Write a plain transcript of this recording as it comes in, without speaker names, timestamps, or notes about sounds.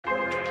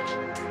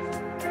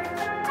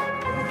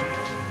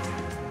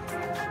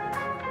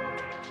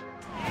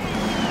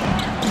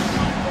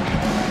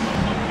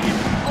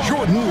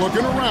Jordan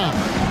looking around.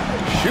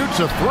 Shoots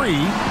a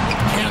three.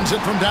 Cans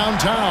it from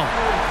downtown.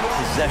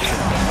 Possession.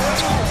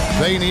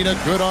 They need a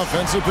good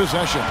offensive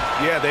possession.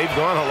 Yeah, they've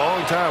gone a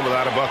long time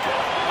without a bucket.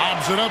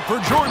 Lobs it up for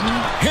Jordan.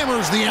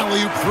 Hammers the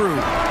alley-oop through.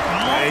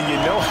 And you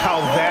know how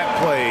that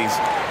play's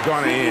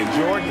going to end.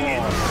 Jordan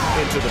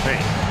into the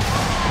paint.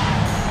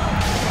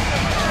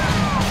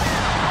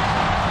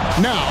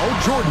 Now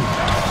Jordan.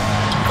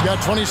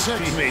 Got 26.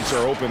 Teammates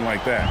are open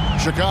like that.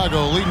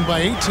 Chicago leading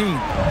by 18.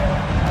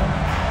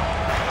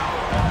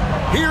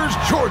 Here's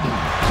Jordan.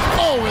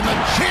 Oh, and the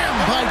jam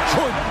by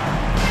Jordan.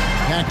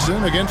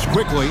 Paxson against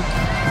Quickly.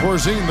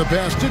 Corzine the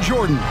pass to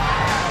Jordan.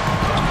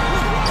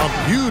 A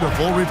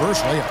beautiful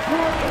reverse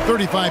layup.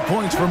 35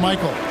 points for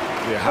Michael.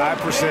 Yeah, high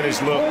percentage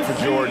look for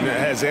Jordan. It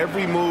has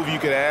every move you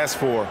could ask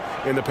for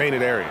in the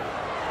painted area.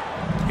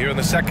 Here in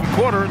the second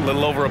quarter, a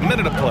little over a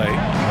minute of play.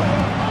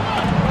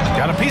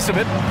 Got a piece of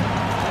it.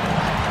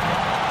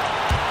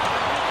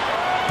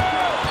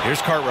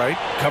 Here's Cartwright,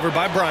 covered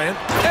by Bryant.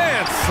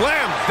 And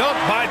slam dunk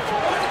by...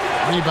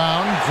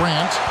 Rebound,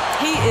 Grant.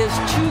 He is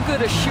too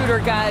good a shooter,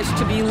 guys,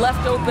 to be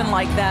left open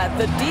like that.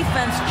 The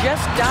defense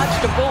just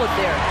dodged a bullet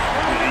there.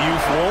 You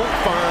won't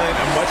find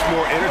a much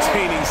more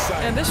entertaining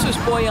sight. And this is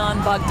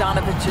Bojan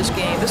Bogdanovic's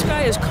game. This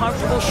guy is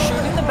comfortable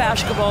shooting the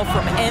basketball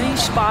from any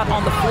spot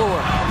on the floor.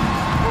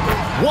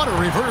 What a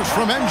reverse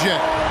from MJ.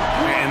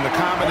 And the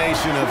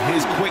combination of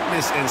his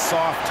quickness and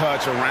soft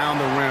touch around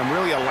the rim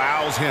really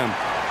allows him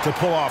to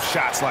pull off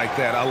shots like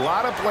that. A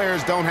lot of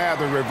players don't have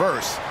the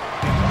reverse.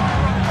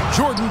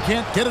 Jordan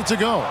can't get it to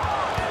go.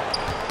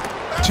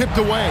 Tipped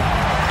away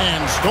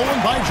and stolen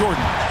by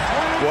Jordan.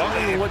 Well,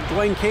 what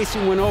Dwayne Casey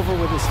went over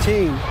with his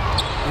team,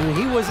 and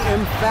he was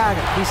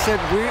emphatic. He said,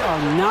 we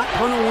are not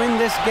going to win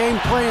this game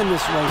playing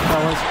this way,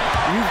 fellas.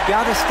 You've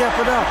got to step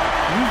it up.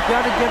 You've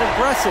got to get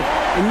aggressive,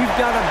 and you've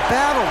got to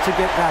battle to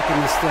get back in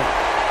this thing.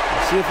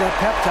 See if that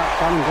pep talk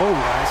got him going,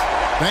 guys.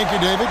 Thank you,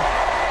 David.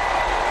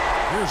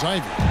 Here's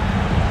Ivy.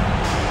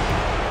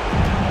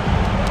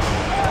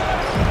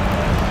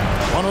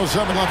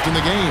 1:07 left in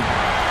the game.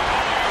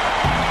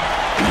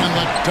 And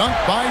the dunk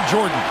by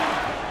Jordan.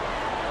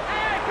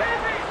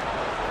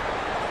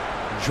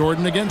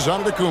 Jordan against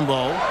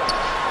Antetokounmpo.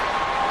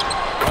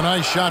 A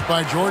nice shot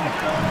by Jordan.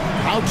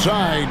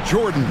 Outside,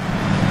 Jordan.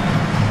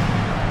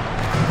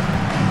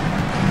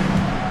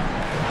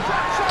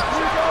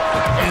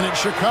 And it's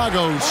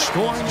Chicago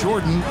scoring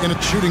Jordan in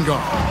a shooting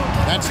guard.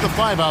 That's the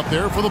 5 out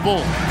there for the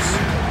Bulls.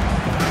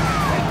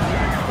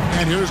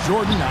 And here's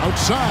Jordan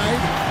outside.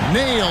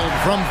 Nailed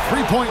from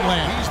three-point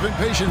land. He's been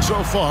patient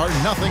so far.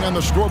 Nothing on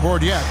the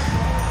scoreboard yet.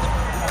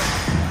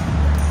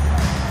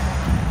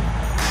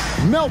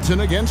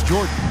 Melton against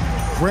Jordan.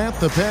 Grant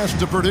the pass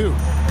to Purdue.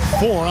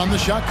 4 on the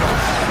shot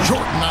clock.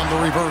 Jordan on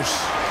the reverse.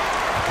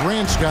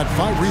 Grant's got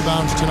 5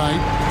 rebounds tonight.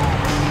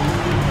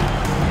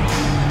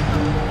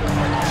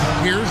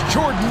 Here's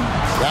Jordan.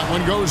 That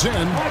one goes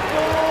in.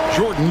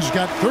 Jordan's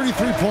got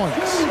 33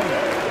 points.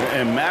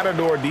 And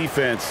Matador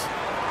defense,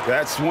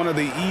 that's one of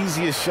the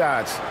easiest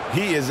shots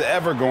he is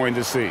ever going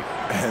to see.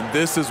 And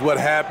this is what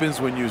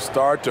happens when you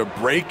start to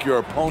break your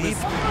opponent.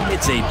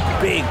 It's a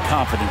big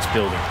confidence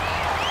builder.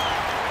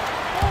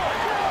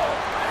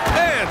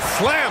 And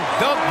slam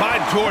dunk by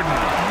Jordan.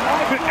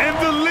 And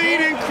the lead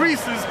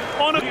increases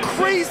on a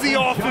crazy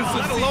offensive.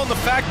 Let alone the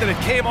fact that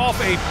it came off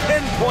a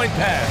pinpoint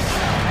pass.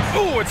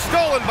 Ooh, it's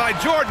stolen by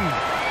Jordan.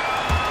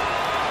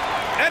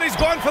 And he's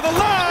going for the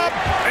lob.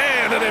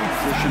 And an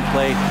Position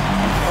play.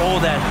 All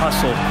that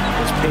hustle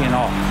was paying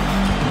off.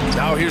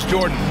 Now here's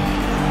Jordan.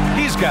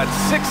 He's got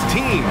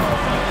 16.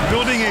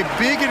 Building a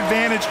big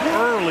advantage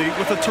early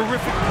with a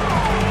terrific.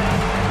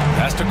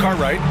 Pass to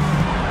Cartwright.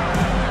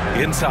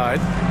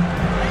 Inside.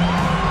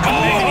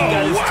 He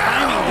got his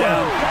timing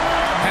down.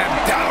 And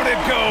down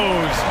it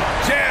goes.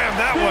 Jam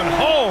that one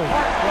home.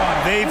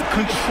 They've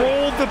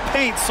controlled the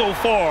paint so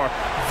far.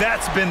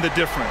 That's been the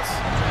difference.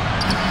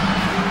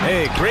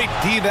 Hey, great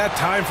D that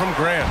time from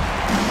Grant.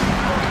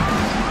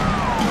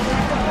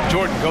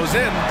 Jordan goes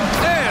in,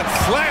 and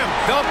slam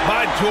dunk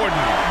by Jordan.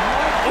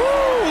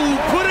 Ooh,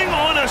 putting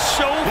on a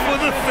show for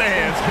the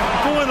fans.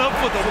 Going up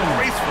with a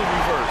graceful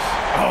reverse.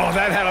 Oh,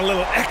 that had a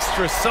little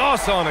extra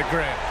sauce on it,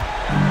 Grant.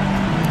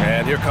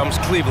 And here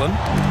comes Cleveland.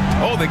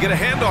 Oh, they get a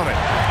hand on it.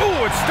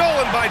 Ooh, it's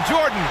stolen by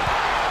Jordan.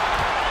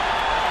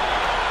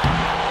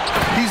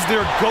 He's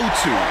their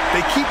go-to.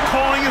 They keep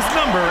calling his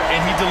number, and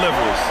he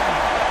delivers.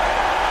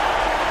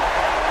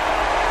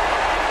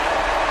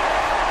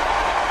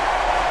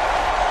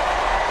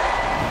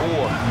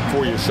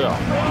 For yourself.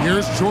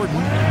 Here's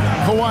Jordan.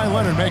 Kawhi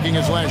Leonard making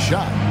his last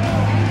shot.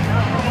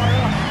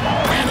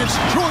 And it's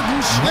Jordan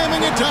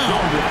slamming it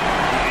down.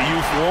 You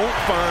won't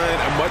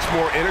find a much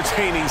more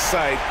entertaining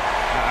sight.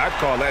 I'd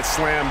call that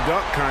slam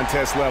dunk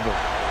contest level.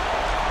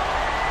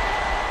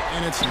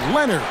 And it's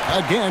Leonard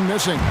again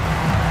missing.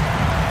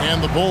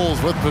 And the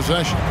Bulls with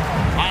possession.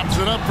 Pops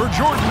it up for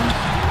Jordan.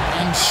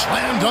 And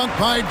slam dunk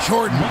by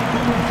Jordan.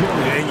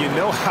 And you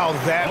know how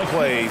that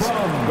play's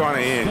going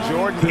to end.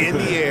 Jordan in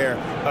the air,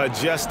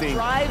 adjusting.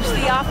 Drives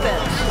the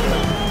offense.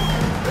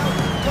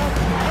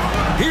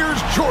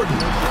 Here's Jordan.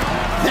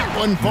 That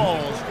one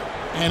falls.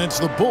 And it's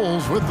the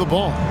Bulls with the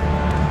ball.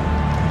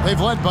 They've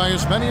led by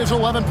as many as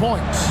 11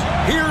 points.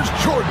 Here's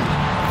Jordan.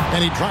 And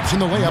he drops in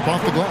the layup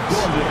off the glass.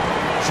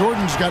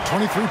 Jordan's got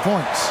 23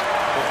 points.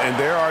 And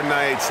there are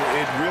nights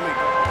it really...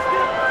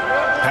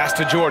 Pass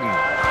to Jordan.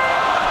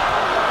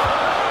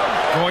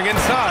 Going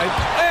inside.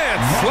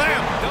 And slam.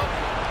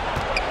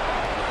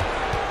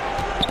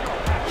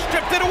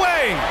 Stripped it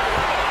away.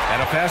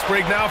 And a fast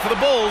break now for the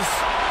Bulls.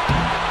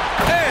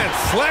 And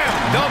slam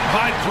dunk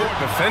by Jordan.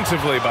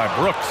 Defensively by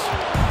Brooks.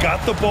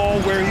 Got the ball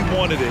where he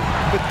wanted it,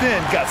 but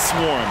then got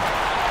swarmed.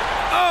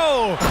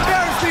 Oh,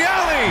 there's the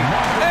alley.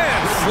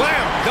 And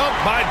slam dunk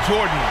by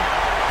Jordan.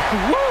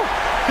 Woo!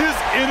 His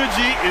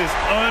energy is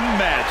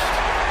unmatched.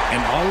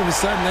 And all of a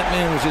sudden, that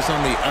man was just on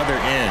the other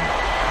end.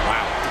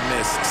 Wow,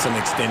 missed some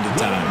extended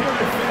time.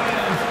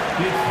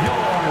 It's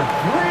your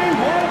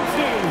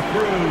 3-1-2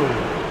 crew.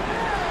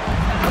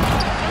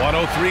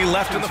 1:03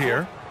 left in the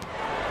here.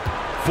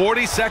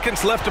 40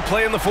 seconds left to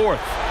play in the fourth.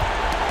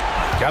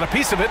 Got a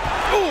piece of it.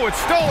 Ooh, it's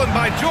stolen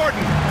by Jordan.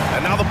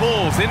 And now the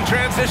Bulls in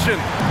transition.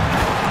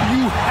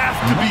 You have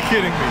to be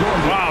kidding me.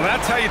 Wow,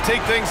 that's how you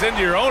take things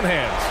into your own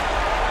hands.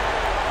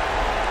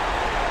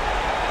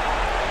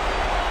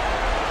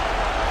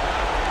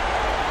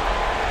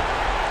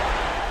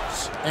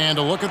 And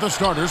a look at the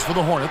starters for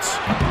the Hornets.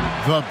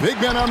 The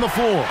big men on the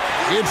floor.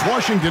 It's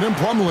Washington and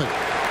Plumlee.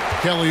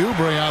 Kelly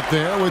Oubre out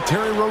there with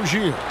Terry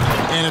Rozier.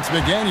 And it's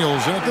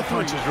McDaniels in at the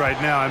three. Right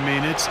now, I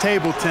mean, it's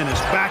table tennis.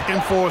 Back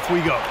and forth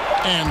we go.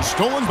 And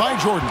stolen by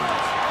Jordan.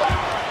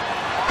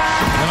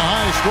 In a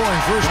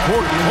high-scoring first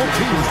quarter, both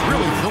teams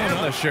really filling And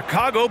up. the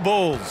Chicago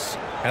Bulls.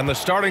 And the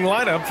starting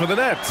lineup for the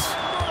Nets.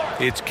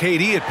 It's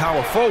KD at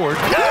power forward.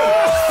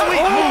 Oh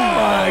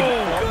my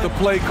God. The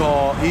play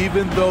call,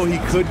 even though he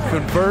couldn't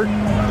convert,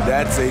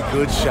 that's a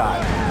good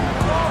shot.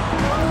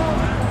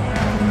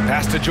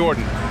 Pass to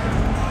Jordan.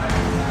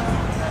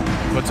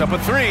 Puts up a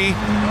three.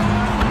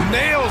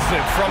 Nails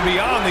it from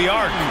beyond the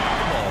arc.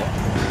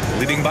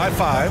 Leading by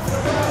 5.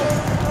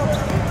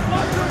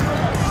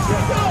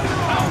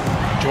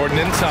 Jordan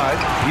inside.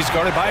 He's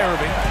guarded by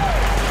Irving.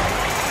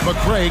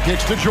 McRae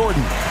kicks to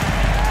Jordan.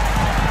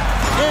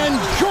 And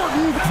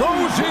Jordan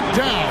throws it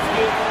down.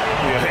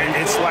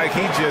 Yeah, it's like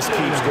he just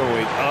keeps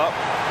going up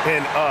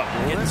and up.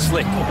 Getting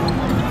slick.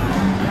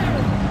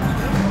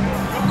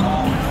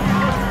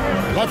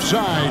 Left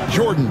side,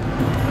 Jordan.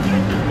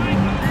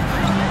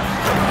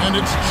 And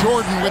it's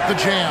Jordan with the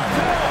jam.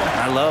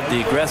 I love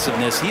the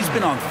aggressiveness. He's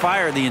been on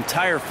fire the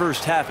entire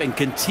first half and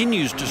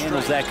continues to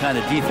struggle that kind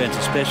of defense,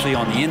 especially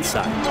on the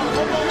inside.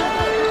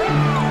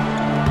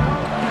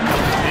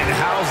 And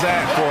how's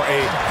that for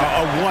a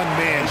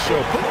one-man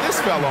show? Put this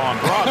fella on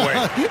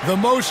Broadway. The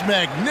most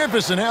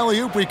magnificent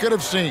alley-oop we could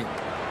have seen.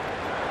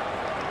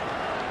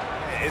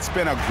 It's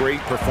been a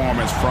great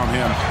performance from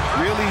him.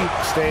 Really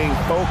staying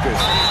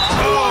focused.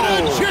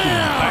 Oh,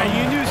 jam!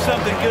 You knew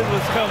something good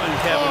was coming,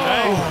 Kevin,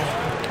 right?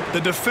 The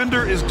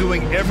defender is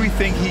doing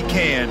everything he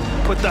can,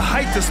 but the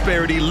height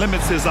disparity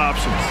limits his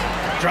options.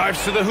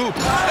 Drives to the hoop.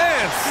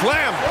 And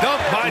slam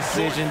dunk by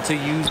Decision to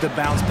use the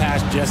bounce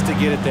pass just to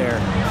get it there.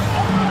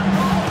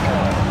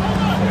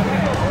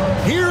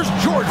 Here's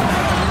Jordan.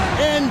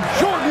 And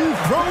Jordan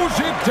throws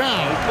it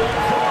down.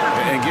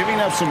 And giving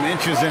up some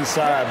inches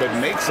inside, but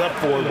makes up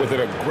for it with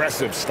an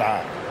aggressive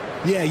style.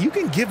 Yeah, you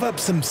can give up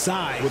some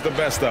size. With the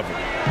best of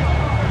them.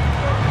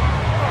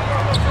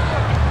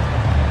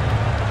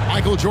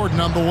 Michael Jordan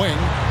on the wing,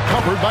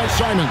 covered by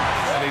Simons.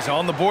 And he's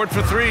on the board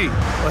for 3.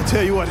 I'll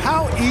tell you what,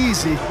 how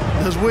easy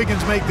does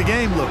Wiggins make the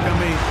game look? I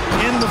mean,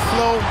 in the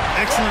flow,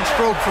 excellent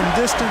stroke from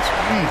distance.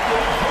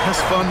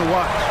 That's fun to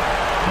watch.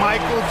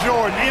 Michael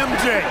Jordan,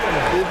 MJ.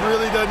 It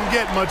really doesn't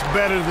get much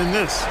better than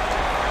this.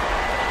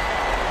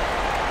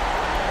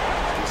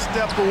 A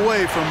step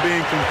away from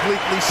being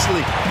completely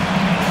sleek.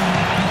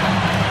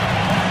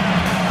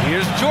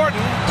 Here's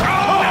Jordan.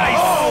 Oh, nice.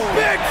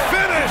 Big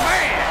finish.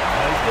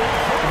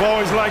 I've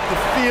always liked the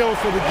feel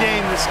for the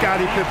game that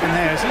Scottie Pippen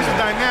has. He's a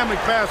dynamic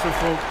passer,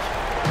 folks.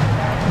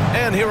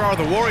 And here are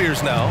the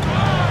Warriors now.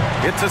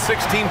 It's a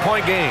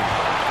 16-point game.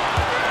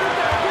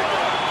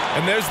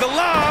 And there's the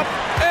lob.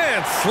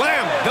 And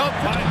slam dunk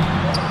by.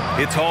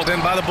 It's hauled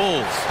in by the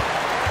Bulls.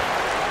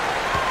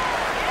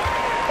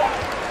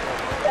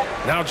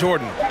 Now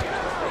Jordan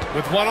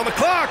with 1 on the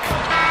clock.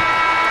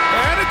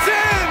 And it's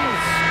in.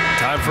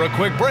 Time for a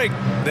quick break.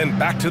 Then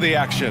back to the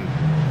action.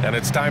 And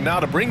it's time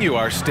now to bring you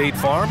our State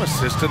Farm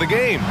assist to the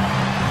game.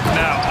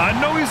 Now, I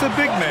know he's a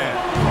big man.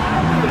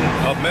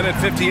 A minute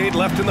 58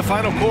 left in the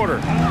final quarter.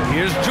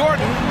 Here's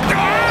Jordan.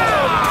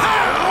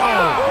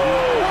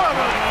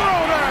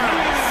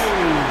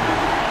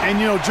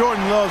 And, you know,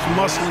 Jordan loves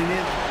muscling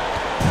in.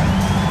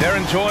 They're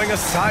enjoying a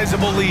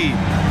sizable lead.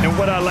 And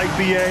what I like,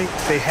 B.A.,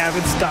 they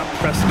haven't stopped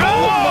pressing.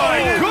 Oh,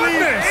 my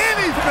goodness!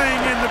 Anything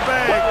in the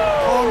bag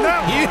on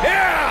that one.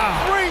 Yeah!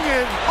 Bring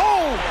it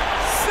home.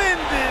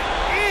 Send it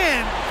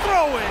in.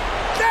 Throw it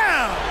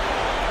down.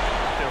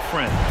 Their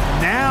friend.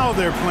 Now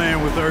they're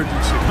playing with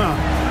urgency.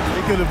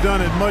 They could have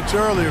done it much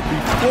earlier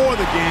before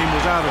the game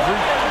was out of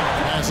reach.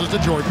 Passes to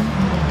Jordan.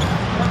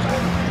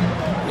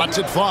 Lets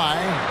it fly.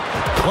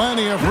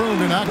 Plenty of room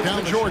to knock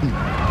down Jordan.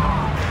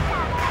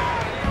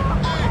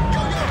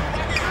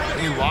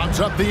 He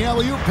lobs up the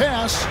alley-oop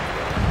pass.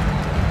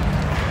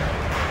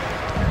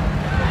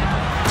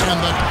 And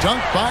the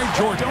dunk by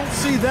Jordan. Don't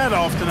see that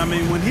often. I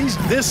mean, when he's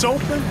this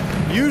open,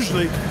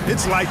 usually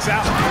it's lights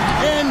out.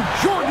 And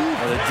Jordan.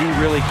 Well, the D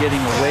really getting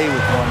away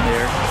with one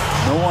there.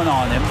 No one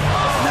on him.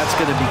 And that's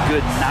going to be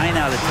good 9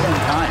 out of 10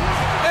 times.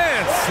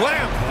 And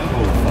slam.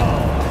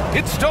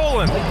 It's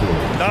stolen.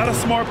 Not a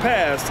smart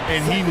pass,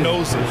 and he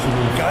knows it.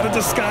 Got to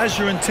disguise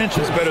your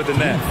intentions better than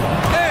that.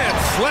 And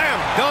slam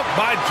dunk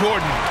by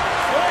Jordan.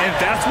 And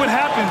that's what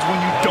happens when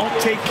you don't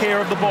take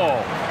care of the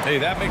ball. Hey,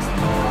 that makes it.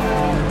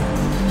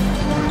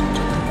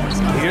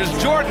 Here's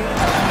Jordan.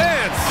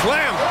 And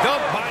slam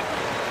dunk by...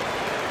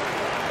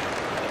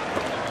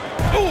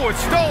 Ooh,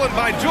 it's stolen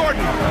by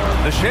Jordan.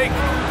 The shake.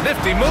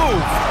 Nifty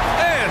move.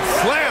 And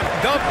slam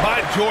dunk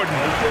by Jordan.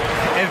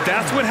 And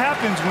that's what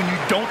happens when you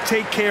don't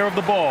take care of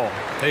the ball.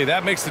 Hey,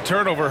 that makes the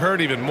turnover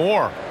hurt even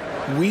more.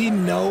 We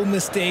know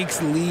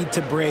mistakes lead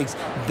to breaks.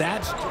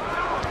 That's...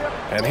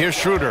 And here's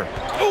Schroeder.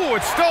 Ooh,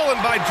 it's stolen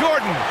by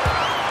Jordan.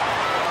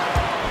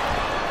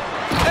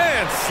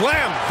 And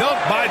slam dunk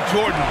by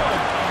Jordan.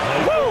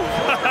 Woo!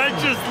 I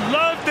just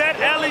love that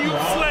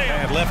alley-oop slam.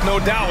 And left no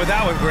doubt with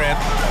that one, Grant.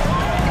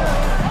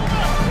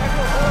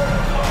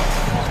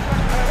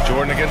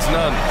 Jordan against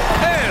none.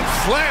 And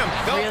slam.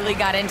 Really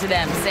got into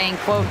them, saying,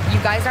 quote, "You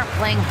guys aren't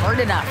playing hard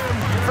enough.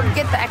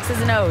 Forget the X's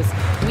and O's.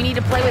 We need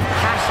to play with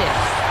passion.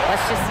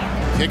 Let's just see."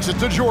 Kicks it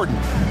to Jordan.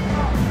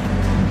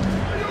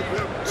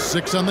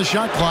 6 on the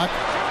shot clock.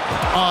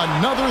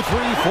 Another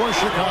 3 for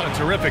Chicago. A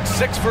terrific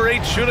 6 for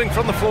 8 shooting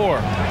from the floor.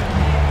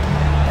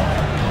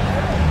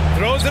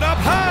 Throws it up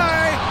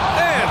high.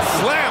 And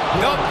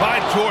slam dunk by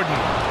Jordan.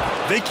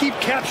 They keep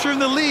capturing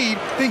the lead,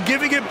 then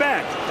giving it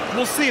back.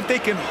 We'll see if they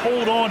can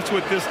hold on to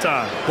it this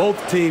time. Both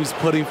teams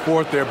putting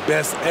forth their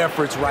best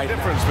efforts right now.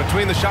 Difference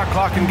between the shot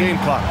clock and game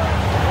clock.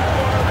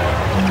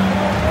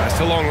 Pass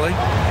to Longley.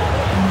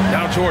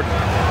 Now Jordan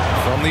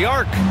from the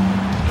arc.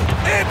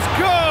 It's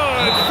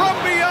good from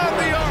beyond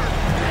the arc.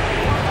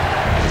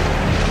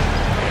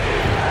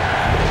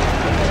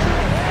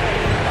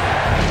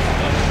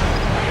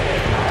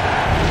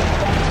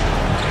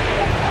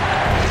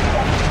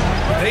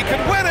 They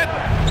can win it.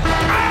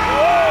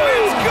 Oh,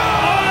 it's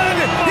good.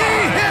 He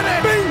hit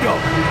it. Bingo.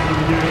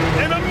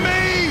 An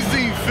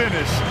amazing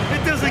finish.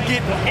 It doesn't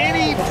get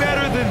any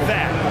better than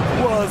that.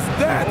 Was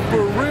that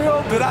for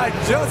real? Did I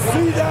just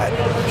see that?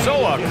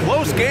 So a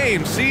close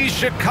game sees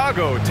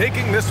Chicago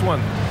taking this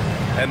one.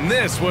 And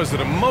this was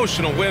an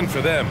emotional win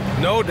for them.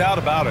 No doubt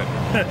about it.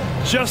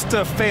 Just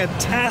a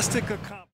fantastic accomplishment.